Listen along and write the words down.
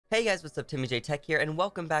Hey guys, what's up? Timmy J Tech here, and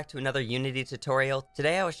welcome back to another Unity tutorial.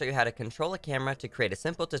 Today I will show you how to control a camera to create a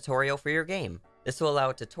simple tutorial for your game. This will allow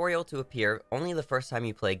a tutorial to appear only the first time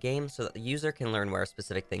you play a game so that the user can learn where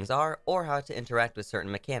specific things are or how to interact with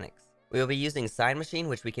certain mechanics. We will be using Cinemachine,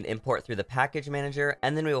 which we can import through the package manager,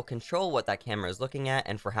 and then we will control what that camera is looking at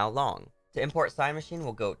and for how long. To import Cinemachine,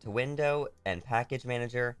 we'll go to Window and Package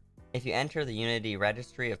Manager. If you enter the Unity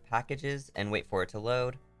registry of packages and wait for it to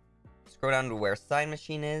load, scroll down to where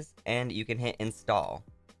Cinemachine is, and you can hit Install.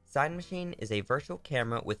 Cinemachine is a virtual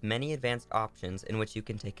camera with many advanced options in which you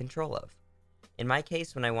can take control of. In my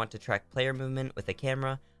case, when I want to track player movement with a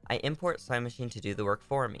camera, I import Cinemachine to do the work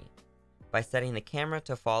for me. By setting the camera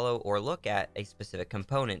to follow or look at a specific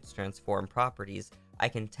component's transform properties, I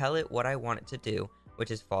can tell it what I want it to do,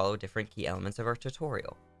 which is follow different key elements of our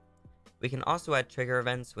tutorial. We can also add trigger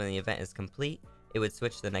events. When the event is complete, it would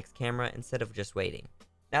switch to the next camera instead of just waiting.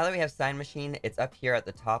 Now that we have Cinemachine, it's up here at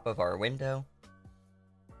the top of our window.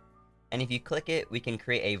 And if you click it, we can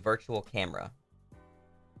create a virtual camera.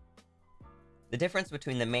 The difference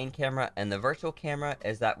between the main camera and the virtual camera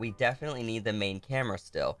is that we definitely need the main camera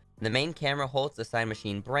still. The main camera holds the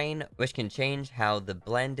Cinemachine brain, which can change how the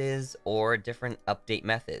blend is or different update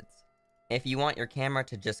methods. If you want your camera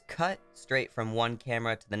to just cut straight from one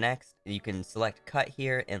camera to the next, you can select cut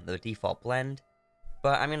here in the default blend.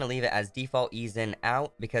 But I'm going to leave it as default ease in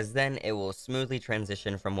out because then it will smoothly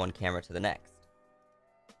transition from one camera to the next.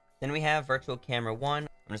 Then we have virtual camera 1.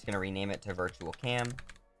 I'm just going to rename it to virtual cam.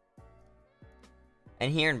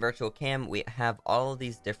 And here in virtual cam, we have all of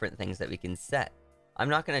these different things that we can set. I'm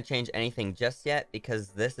not going to change anything just yet because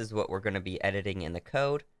this is what we're going to be editing in the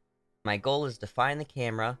code. My goal is to find the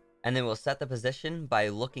camera, and then we'll set the position by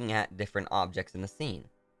looking at different objects in the scene.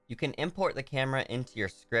 You can import the camera into your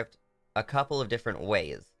script a couple of different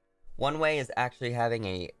ways. One way is actually having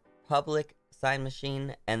a public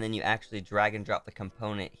Cinemachine, and then you actually drag and drop the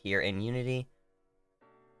component here in Unity.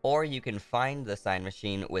 Or you can find the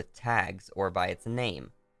Cinemachine with tags or by its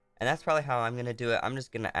name. And that's probably how I'm going to do it. I'm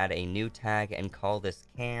just going to add a new tag and call this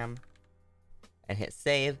cam and hit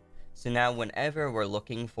save. So now whenever we're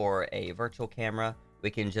looking for a virtual camera, we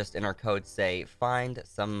can just in our code say find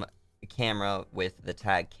some camera with the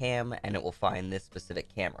tag cam, and it will find this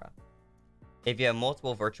specific camera. If you have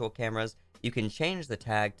multiple virtual cameras, you can change the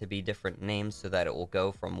tag to be different names so that it will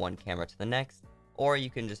go from one camera to the next, or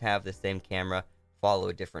you can just have the same camera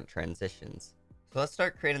follow different transitions. So let's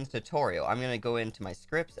start creating the tutorial. I'm going to go into my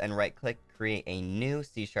scripts and right-click, create a new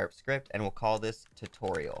C# script, and we'll call this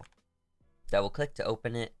tutorial. Double click to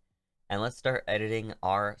open it, and let's start editing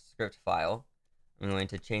our script file. I'm going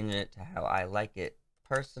to change it to how I like it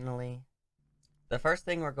personally. The first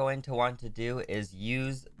thing we're going to want to do is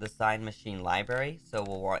use the Cinemachine library, so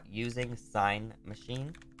we'll want using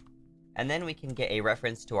Cinemachine. And then we can get a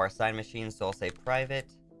reference to our Cinemachine, so I'll say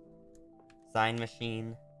private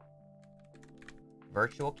Cinemachine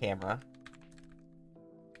virtual camera.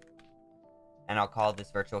 And I'll call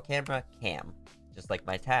this virtual camera cam, just like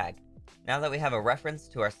my tag. Now that we have a reference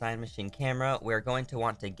to our Cinemachine camera, we're going to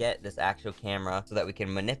want to get this actual camera so that we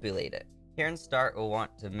can manipulate it. Here in start, we'll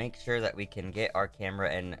want to make sure that we can get our camera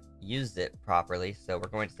and use it properly. So we're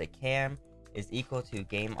going to say cam is equal to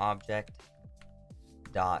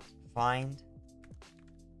GameObject.find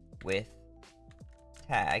with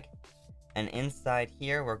tag. And inside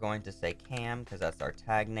here, we're going to say cam because that's our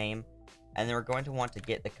tag name. And then we're going to want to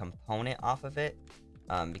get the component off of it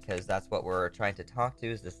because that's what we're trying to talk to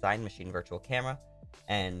is the Cinemachine virtual camera.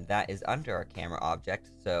 And that is under our camera object.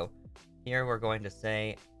 So here we're going to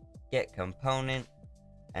say get component,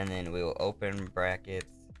 and then we will open brackets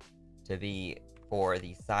to be for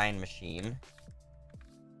the Cinemachine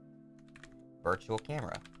virtual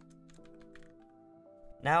camera.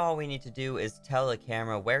 Now all we need to do is tell the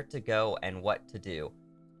camera where to go and what to do.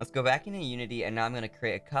 Let's go back into Unity, and now I'm going to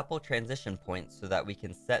create a couple transition points so that we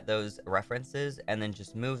can set those references and then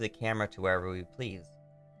just move the camera to wherever we please.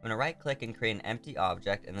 I'm going to right click and create an empty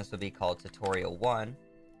object, and this will be called tutorial 1.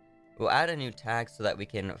 We'll add a new tag so that we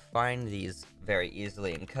can find these very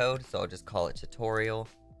easily in code, so I'll just call it tutorial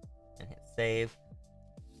and hit save.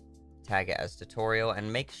 Tag it as tutorial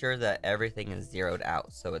and make sure that everything is zeroed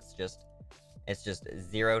out, so it's just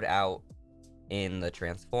zeroed out in the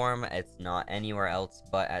transform. It's not anywhere else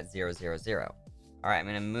but at 0, 0, 0. Alright, I'm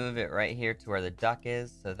going to move it right here to where the duck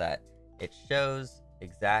is so that it shows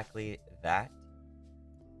exactly that.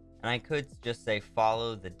 And I could just say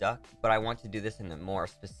follow the duck, but I want to do this in a more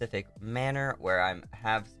specific manner where I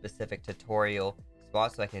have specific tutorial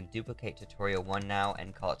spots, so I can duplicate tutorial 1 now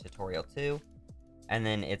and call it tutorial 2. And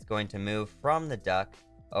then it's going to move from the duck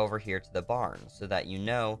over here to the barn so that you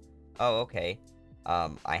know, oh, okay,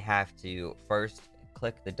 I have to first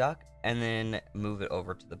click the duck and then move it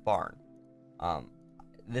over to the barn.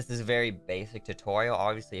 This is a very basic tutorial.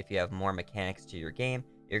 Obviously, if you have more mechanics to your game,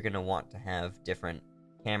 you're going to want to have different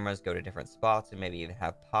cameras go to different spots, and maybe even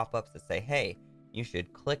have pop-ups that say, hey, you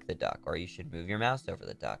should click the duck, or you should move your mouse over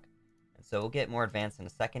the duck. And so we'll get more advanced in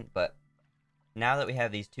a second, but now that we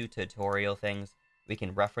have these two tutorial things, we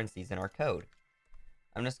can reference these in our code.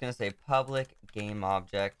 I'm just going to say public game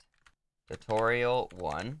object tutorial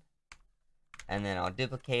 1, and then I'll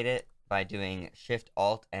duplicate it by doing Shift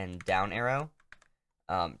Alt and down arrow.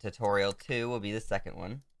 Tutorial 2 will be the second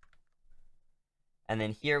one. And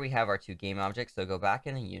then here we have our two game objects, so go back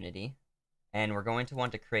into Unity, and we're going to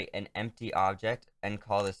want to create an empty object and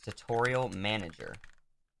call this tutorial manager.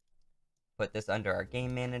 Put this under our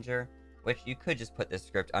game manager, which you could just put this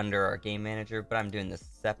script under our game manager, but I'm doing this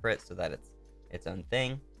separate so that it's its own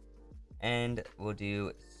thing. And we'll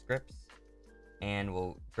do scripts, and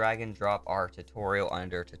we'll drag and drop our tutorial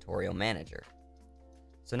under tutorial manager.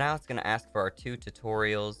 So now it's going to ask for our two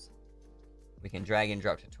tutorials. We can drag and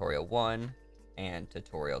drop tutorial 1 and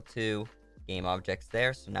tutorial 2 game objects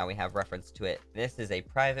there, so now we have reference to it. This is a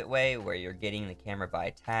private way where you're getting the camera by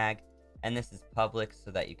a tag, and this is public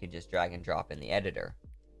so that you can just drag and drop in the editor.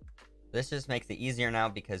 This just makes it easier now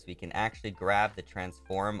because we can actually grab the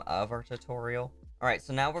transform of our tutorial. Alright,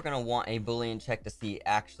 so now we're going to want a Boolean check to see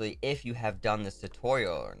actually if you have done this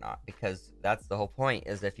tutorial or not, because that's the whole point,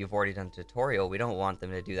 is if you've already done a tutorial, we don't want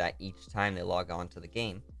them to do that each time they log on to the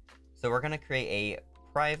game. So we're going to create a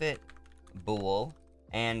private bool,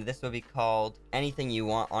 and this will be called anything you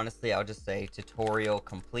want. Honestly, I'll just say tutorial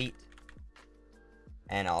complete,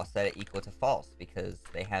 and I'll set it equal to false because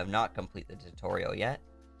they have not completed the tutorial yet.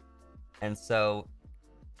 And so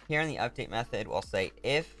here in the update method, we'll say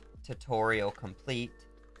if tutorial complete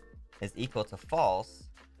is equal to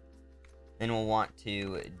false, then we'll want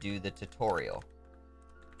to do the tutorial.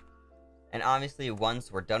 And obviously,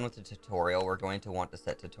 once we're done with the tutorial, we're going to want to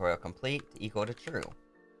set tutorial complete to equal to true.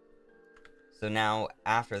 So now,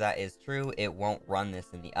 after that is true, it won't run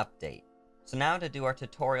this in the update. So now to do our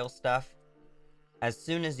tutorial stuff, as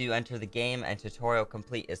soon as you enter the game and tutorial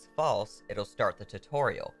complete is false, it'll start the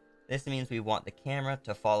tutorial. This means we want the camera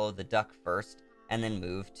to follow the duck first, and then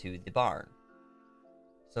move to the barn.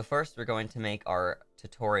 So first we're going to make our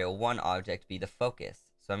tutorial 1 object be the focus.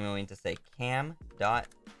 So I'm going to say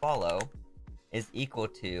cam.follow is equal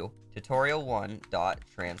to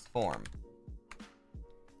tutorial1.transform.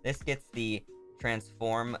 This gets the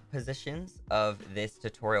transform positions of this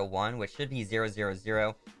tutorial 1, which should be 0, 0,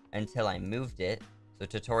 0 until I moved it. So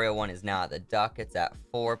tutorial 1 is now at the duck, it's at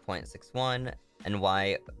 4.61 and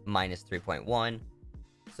y minus 3.1.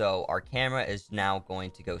 So our camera is now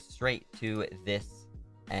going to go straight to this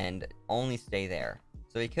and only stay there.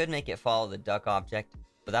 So we could make it follow the duck object,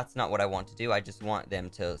 but that's not what I want to do. I just want them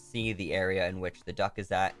to see the area in which the duck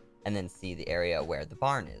is at, and then see the area where the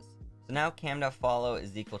barn is. So now cam.follow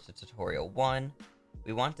is equal to tutorial 1.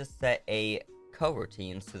 We want to set a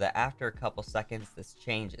coroutine so that after a couple seconds this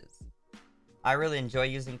changes. I really enjoy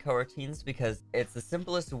using coroutines because it's the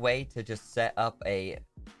simplest way to just set up a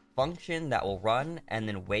function that will run and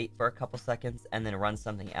then wait for a couple seconds and then run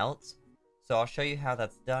something else. So I'll show you how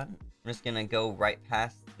that's done. I'm just going to go right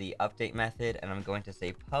past the update method, and I'm going to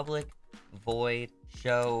say public void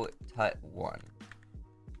show tut1.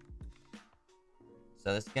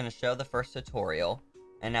 So this is going to show the first tutorial,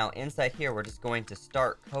 and now inside here we're just going to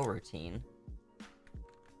start coroutine,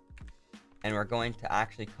 and we're going to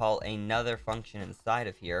actually call another function inside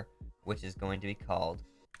of here, which is going to be called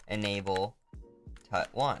enable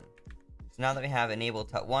tut1. So now that we have enable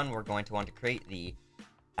tut1, we're going to want to create the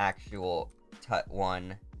actual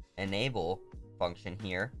tut1 enable function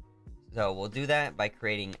here. So we'll do that by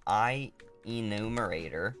creating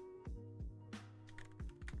enumerator,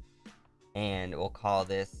 and we'll call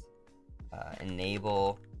this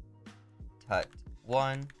enable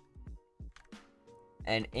tut1.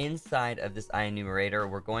 And inside of this enumerator,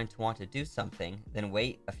 we're going to want to do something, then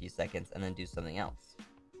wait a few seconds, and then do something else.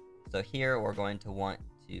 So here we're going to want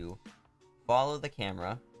to follow the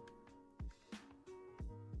camera.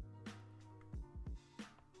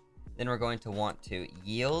 Then we're going to want to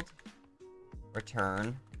yield,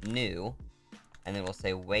 return, new, and then we'll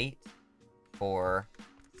say wait for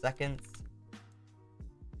seconds,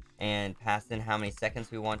 and pass in how many seconds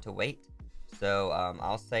we want to wait. So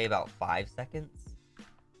I'll say about 5 seconds.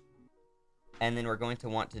 And then we're going to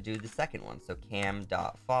want to do the second one. So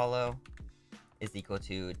cam.follow is equal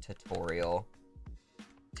to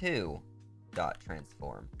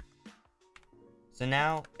tutorial2.transform. So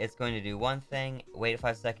now it's going to do one thing, wait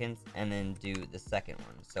 5 seconds, and then do the second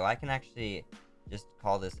one. So I can actually just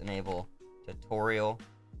call this enable tutorial.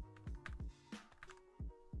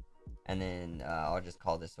 And then I'll just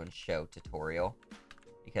call this one show tutorial.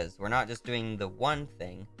 Because we're not just doing the one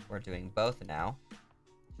thing, we're doing both now.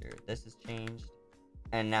 Sure, this is changed.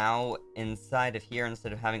 And now, inside of here,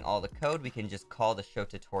 instead of having all the code, we can just call the show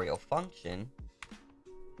tutorial function.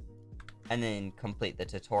 And then complete the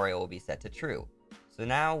tutorial will be set to true. So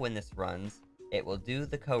now, when this runs, it will do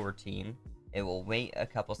the coroutine. It will wait a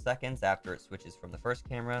couple seconds after it switches from the first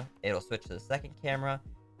camera. It'll switch to the second camera.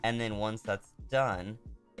 And then once that's done,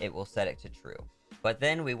 it will set it to true. But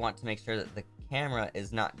then we want to make sure that the camera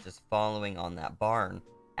is not just following on that barn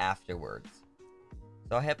afterwards.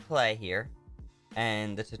 So I'll hit play here.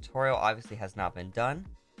 And the tutorial obviously has not been done.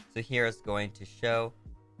 So here is going to show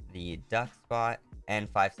the duck spot. And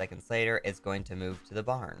 5 seconds later, it's going to move to the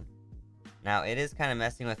barn. Now, it is kind of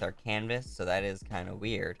messing with our canvas, so that is kind of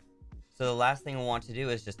weird. So the last thing we'll want to do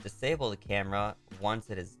is just disable the camera once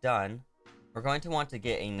it is done. We're going to want to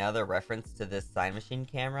get another reference to this Cinemachine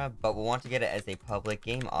camera, but we'll want to get it as a public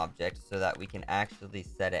game object so that we can actually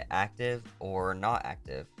set it active or not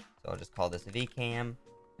active. So I'll just call this vcam.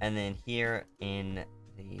 And then here in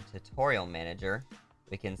the tutorial manager,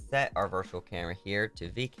 we can set our virtual camera here to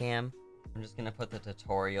vcam. I'm just going to put the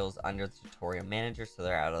tutorials under the tutorial manager so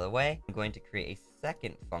they're out of the way. I'm going to create a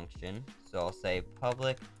second function. So I'll say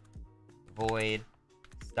public void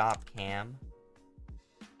stop cam.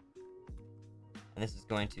 And this is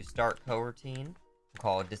going to start coroutine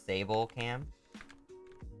called disable cam.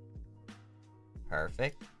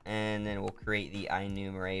 Perfect. And then we'll create the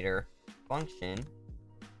enumerator function.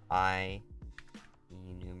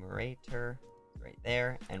 Enumerator right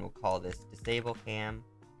there. And we'll call this disable cam.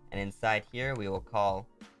 And inside here, we will call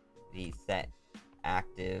the set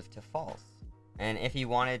active to false. And if you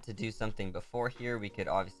wanted to do something before here, we could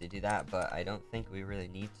obviously do that, but I don't think we really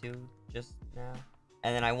need to just now.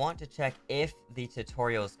 And then I want to check if the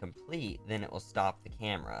tutorial is complete, then it will stop the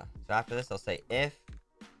camera. So after this, I'll say if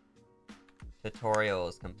tutorial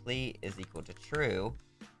is complete is equal to true,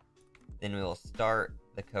 then we will start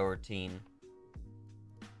the coroutine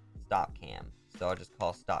stop cam. So I'll just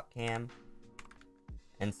call stop cam.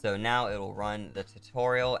 And so now it will run the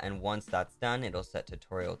tutorial, and once that's done, it'll set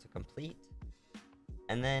tutorial to complete.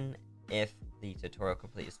 And then if the tutorial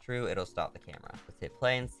complete is true, it'll stop the camera. Let's hit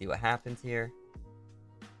play and see what happens here.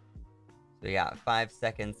 So we got 5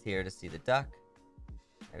 seconds here to see the duck.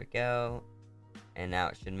 There we go. And now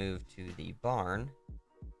it should move to the barn.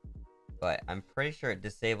 But I'm pretty sure it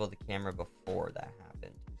disabled the camera before that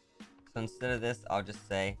happened. So instead of this, I'll just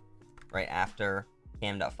say right after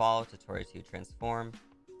cam.follow tutorial to transform,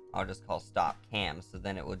 I'll just call stop cam. So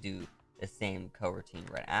then it will do the same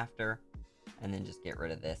coroutine right after. And then just get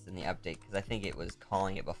rid of this in the update, because I think it was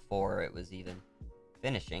calling it before it was even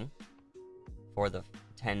finishing. For the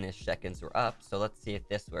 10-ish seconds were up. So let's see if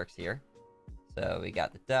this works here. So we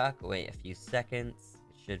got the duck, wait a few seconds,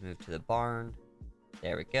 it should move to the barn.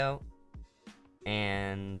 There we go.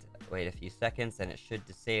 And wait a few seconds and it should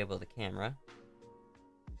disable the camera.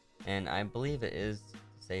 And I believe it is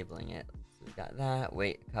disabling it. So we got that,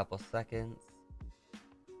 wait a couple seconds.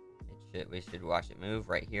 We should watch it move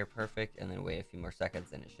right here, perfect, and then wait a few more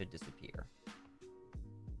seconds and it should disappear.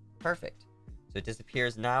 Perfect. So it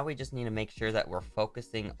disappears. Now we just need to make sure that we're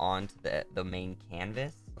focusing onto the main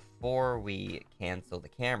canvas before we cancel the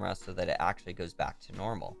camera so that it actually goes back to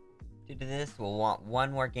normal. To do this, we'll want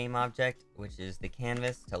one more game object, which is the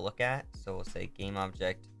canvas to look at. So we'll say game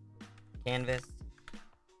object canvas,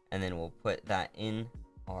 and then we'll put that in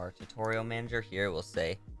our tutorial manager. Here we'll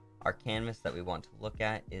say our canvas that we want to look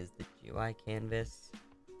at is the GUI canvas,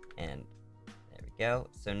 and there we go.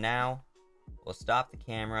 So now we'll stop the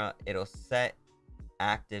camera, it'll set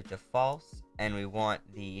active to false, and we want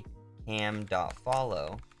the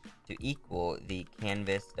cam.follow to equal the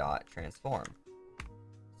canvas.transform.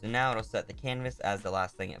 So now it'll set the canvas as the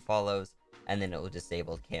last thing it follows, and then it will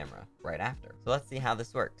disable the camera right after. So let's see how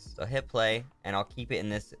this works. So hit play, and I'll keep it in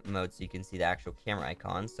this mode so you can see the actual camera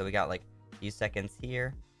icons. So we got like a few seconds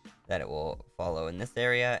here that it will follow in this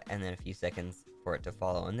area, and then a few seconds for it to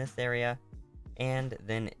follow in this area, and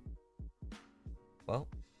then, well,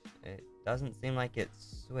 it doesn't seem like it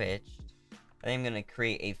switched. I think I'm going to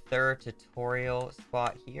create a third tutorial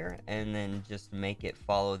spot here, and then just make it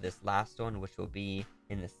follow this last one, which will be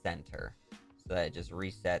in the center, so that it just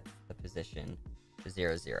resets the position to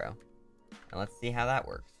 0, 0. And let's see how that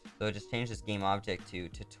works. So just change this game object to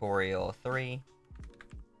tutorial 3,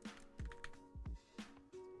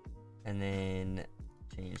 and then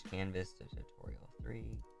change canvas to tutorial 3.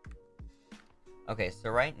 Okay, so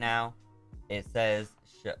right now it says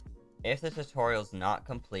If the tutorial is not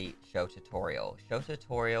complete, show tutorial. Show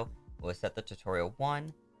tutorial will set the tutorial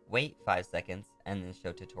 1, wait 5 seconds, and then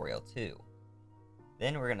show tutorial 2.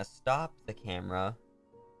 Then we're going to stop the camera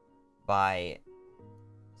by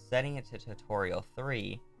setting it to tutorial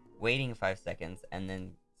 3, waiting 5 seconds, and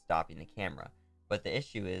then stopping the camera. But the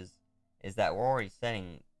issue is that we're already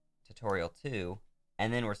setting tutorial 2,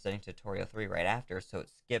 and then we're setting tutorial 3 right after, so it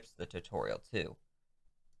skips the tutorial 2.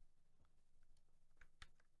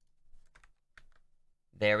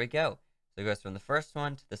 There we go. So it goes from the first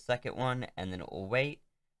one to the second one, and then it will wait,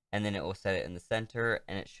 and then it will set it in the center,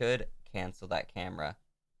 and it should cancel that camera.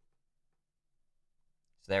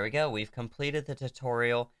 So there we go. We've completed the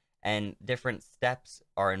tutorial, and different steps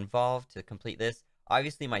are involved to complete this.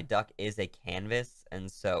 Obviously, my duck is a canvas,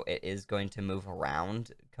 and so it is going to move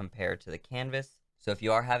around compared to the canvas. So if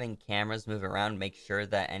you are having cameras move around, make sure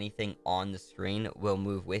that anything on the screen will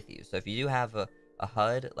move with you. So if you do have a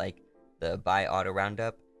HUD, like the by auto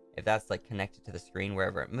roundup, if that's like connected to the screen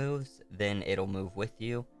wherever it moves, then it'll move with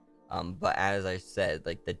you. But as I said,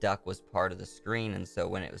 like the duck was part of the screen, and so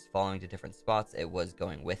when it was falling to different spots, it was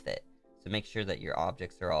going with it. So make sure that your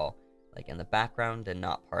objects are all like in the background and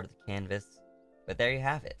not part of the canvas. But there you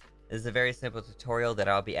have it. This is a very simple tutorial that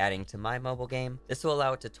I'll be adding to my mobile game. This will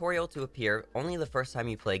allow a tutorial to appear only the first time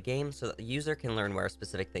you play a game so that the user can learn where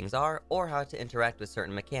specific things are or how to interact with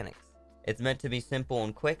certain mechanics. It's meant to be simple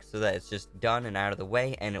and quick so that it's just done and out of the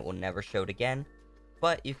way and it will never show it again.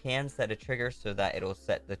 But you can set a trigger so that it'll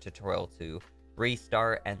set the tutorial to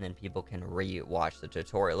restart and then people can re-watch the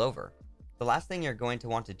tutorial over. The last thing you're going to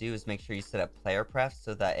want to do is make sure you set up PlayerPrefs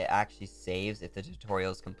so that it actually saves if the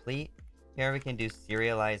tutorial is complete. Here we can do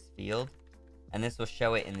serialize field, and this will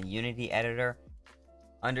show it in the Unity editor.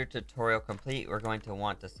 Under tutorial complete, we're going to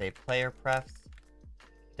want to say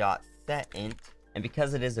PlayerPrefs.setInt, and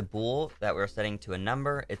because it is a bool that we're setting to a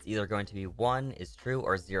number, it's either going to be 1 is true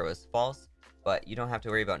or 0 is false, but you don't have to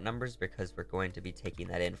worry about numbers because we're going to be taking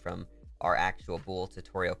that in from our actual bool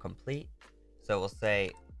tutorial complete. So we'll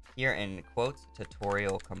say here in quotes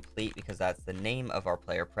tutorial complete because that's the name of our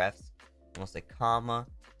PlayerPrefs, and we'll say comma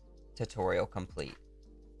tutorial complete.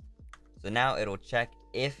 So now it'll check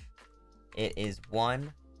if it is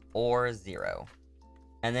 1 or 0,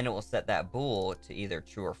 and then it will set that bool to either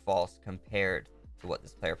true or false compared to what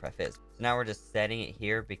this PlayerPref is. So now we're just setting it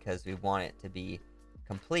here because we want it to be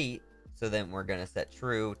complete, so then we're going to set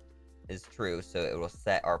true is true, so it will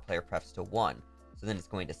set our PlayerPrefs to 1. So then it's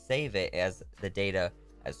going to save it as the data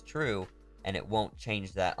as true, and it won't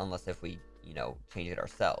change that unless if we, change it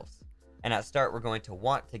ourselves. And at start, we're going to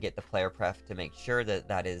want to get the PlayerPref to make sure that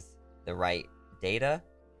that is the right data,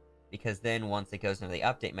 because then once it goes into the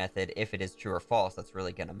update method, if it is true or false, that's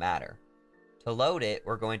really going to matter. To load it,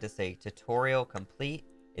 we're going to say tutorial complete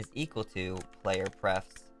is equal to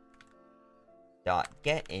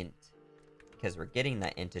PlayerPrefs.getInt, because we're getting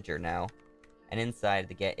that integer now. And inside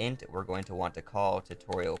the getInt, we're going to want to call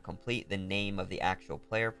tutorial complete the name of the actual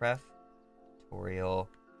PlayerPref, tutorial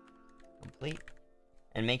complete.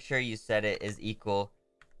 And make sure you set it is equal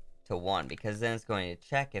to 1, because then it's going to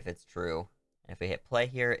check if it's true. And if we hit play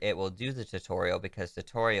here, it will do the tutorial because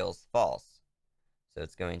tutorial's false. So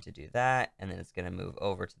it's going to do that, and then it's going to move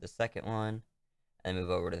over to the second one, and then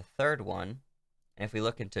move over to the third one. And if we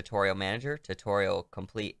look in Tutorial Manager, tutorial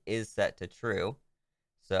complete is set to true.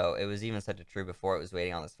 So it was even set to true before it was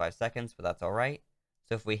waiting on this 5 seconds, but that's alright.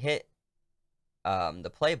 So if we hit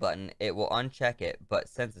the play button, it will uncheck it, but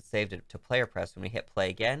since it's saved it to PlayerPrefs, when we hit play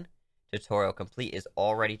again, tutorial complete is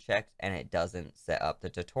already checked and it doesn't set up the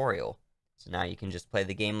tutorial. So now you can just play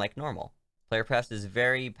the game like normal. PlayerPrefs is a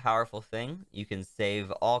very powerful thing. You can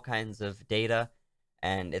save all kinds of data,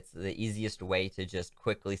 and it's the easiest way to just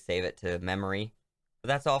quickly save it to memory. But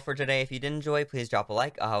that's all for today. If you did enjoy, please drop a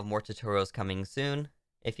like. I'll have more tutorials coming soon.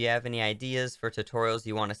 If you have any ideas for tutorials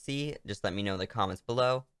you want to see, just let me know in the comments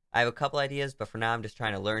below. I have a couple ideas, but for now I'm just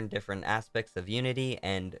trying to learn different aspects of Unity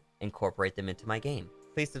and incorporate them into my game.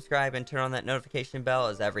 Please subscribe and turn on that notification bell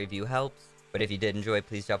as every view helps. But if you did enjoy,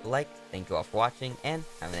 please drop a like. Thank you all for watching, and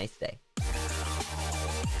have a nice day.